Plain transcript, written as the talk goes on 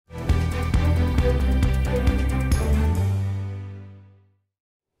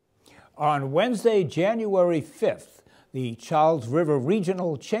On Wednesday, January 5th, the Charles River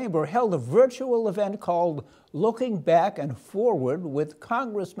Regional Chamber held a virtual event called Looking Back and Forward with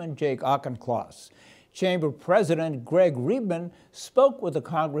Congressman Auchincloss. Chamber President Greg Riebman spoke with the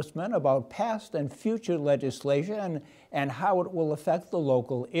congressman about past and future legislation and how it will affect the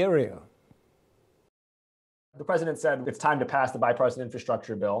local area. The president said it's time to pass the bipartisan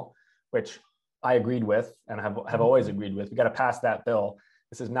infrastructure bill, which I agreed with and have always agreed with. We got to pass that bill.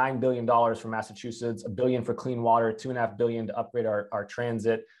 This is $9 billion for Massachusetts, $1 billion for clean water, $2.5 billion to upgrade our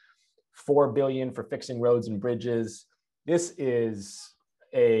transit, $4 billion for fixing roads and bridges. This is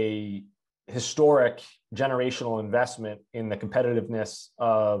a historic generational investment in the competitiveness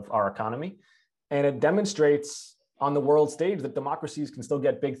of our economy. And it demonstrates on the world stage that democracies can still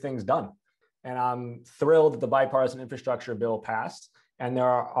get big things done. And I'm thrilled that the bipartisan infrastructure bill passed. And there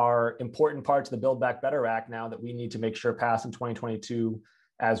are important parts of the Build Back Better Act now that we need to make sure pass in 2022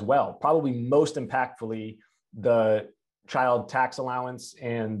 as well. Probably most impactfully, the child tax allowance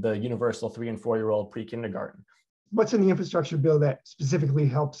and the universal 3 and 4-year-old pre-kindergarten. What's in the infrastructure bill that specifically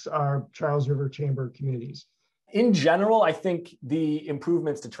helps our Charles River Chamber communities? In general, I think the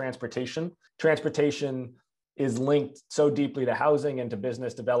improvements to transportation. Transportation is linked so deeply to housing and to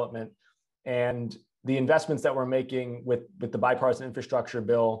business development. And the investments that we're making with the bipartisan infrastructure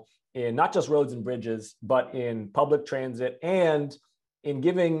bill in not just roads and bridges, but in public transit and in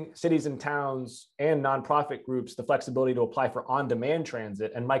giving cities and towns and nonprofit groups the flexibility to apply for on-demand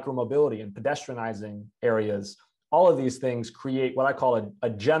transit and micromobility and pedestrianizing areas. All of these things create what I call a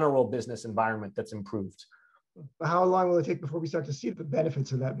general business environment that's improved. How long will it take before we start to see the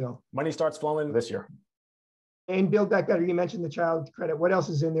benefits of that bill? Money starts flowing this year. And Build Back Better, you mentioned the child credit. What else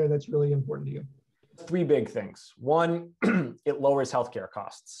is in there that's really important to you? 3 big things. One, it lowers healthcare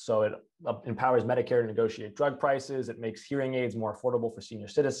costs. So it empowers Medicare to negotiate drug prices. It makes hearing aids more affordable for senior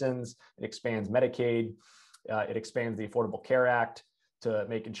citizens. It expands Medicaid. It expands the Affordable Care Act to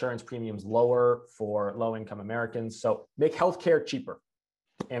make insurance premiums lower for low-income Americans. So make healthcare cheaper.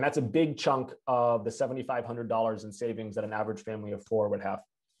 And that's a big chunk of the $7,500 in savings that an average family of 4 would have.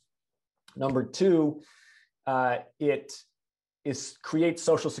 Number 2, it creates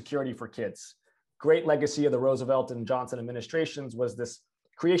Social Security for kids. Great legacy of the Roosevelt and Johnson administrations was this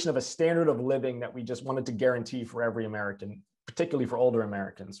creation of a standard of living that we just wanted to guarantee for every American, particularly for older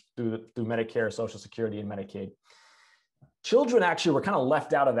Americans through Medicare, Social Security, and Medicaid. Children actually were kind of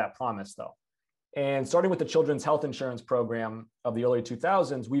left out of that promise though. And starting with the Children's Health Insurance Program of the early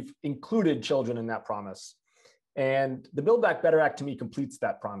 2000s, we've included children in that promise. And the Build Back Better Act to me completes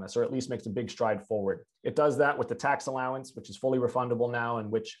that promise, or at least makes a big stride forward. It does that with the tax allowance, which is fully refundable now,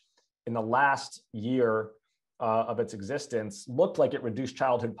 and which in the last year of its existence, looked like it reduced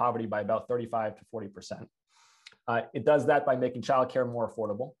childhood poverty by about 35 to 40%. It does that by making childcare more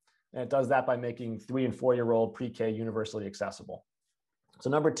affordable. And it does that by making 3 and 4-year-old pre-K universally accessible.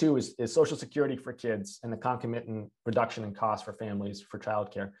 So number 2 is Social Security for kids and the concomitant reduction in costs for families for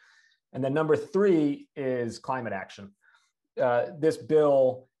childcare. And then number 3 is climate action. This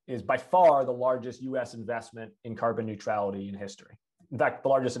bill is by far the largest US investment in carbon neutrality in history. In fact, the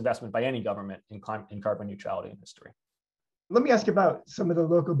largest investment by any government in carbon neutrality in history. Let me ask you about some of the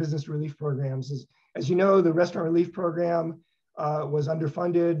local business relief programs. As you know, the restaurant relief program was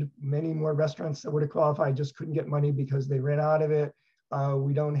underfunded. Many more restaurants that would have qualified just couldn't get money because they ran out of it.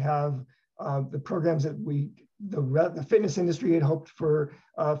 We don't have the programs that the fitness industry had hoped for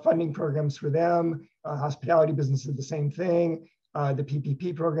funding programs for them. Hospitality business did the same thing. The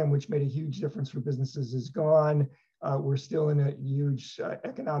PPP program, which made a huge difference for businesses, is gone. We're still in a huge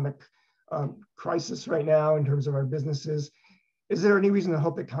economic crisis right now in terms of our businesses. Is there any reason to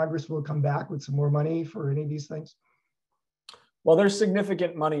hope that Congress will come back with some more money for any of these things? Well, there's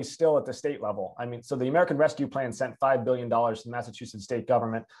significant money still at the state level. I mean, so the American Rescue Plan sent $5 billion to the Massachusetts state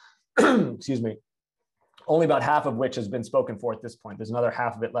government, excuse me, only about half of which has been spoken for at this point. There's another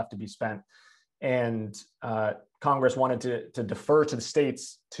half of it left to be spent. And Congress wanted to defer to the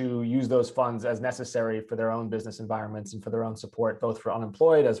states to use those funds as necessary for their own business environments and for their own support, both for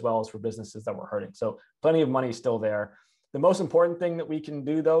unemployed as well as for businesses that were hurting. So plenty of money still there. The most important thing that we can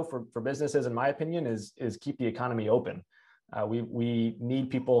do, though, for businesses, in my opinion, is keep the economy open. We need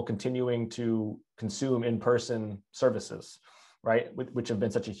people continuing to consume in-person services, right, which have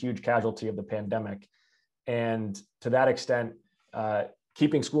been such a huge casualty of the pandemic. And to that extent,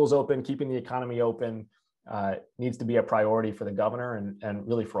 keeping schools open, keeping the economy open needs to be a priority for the governor and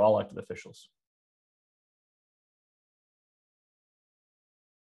really for all elected officials.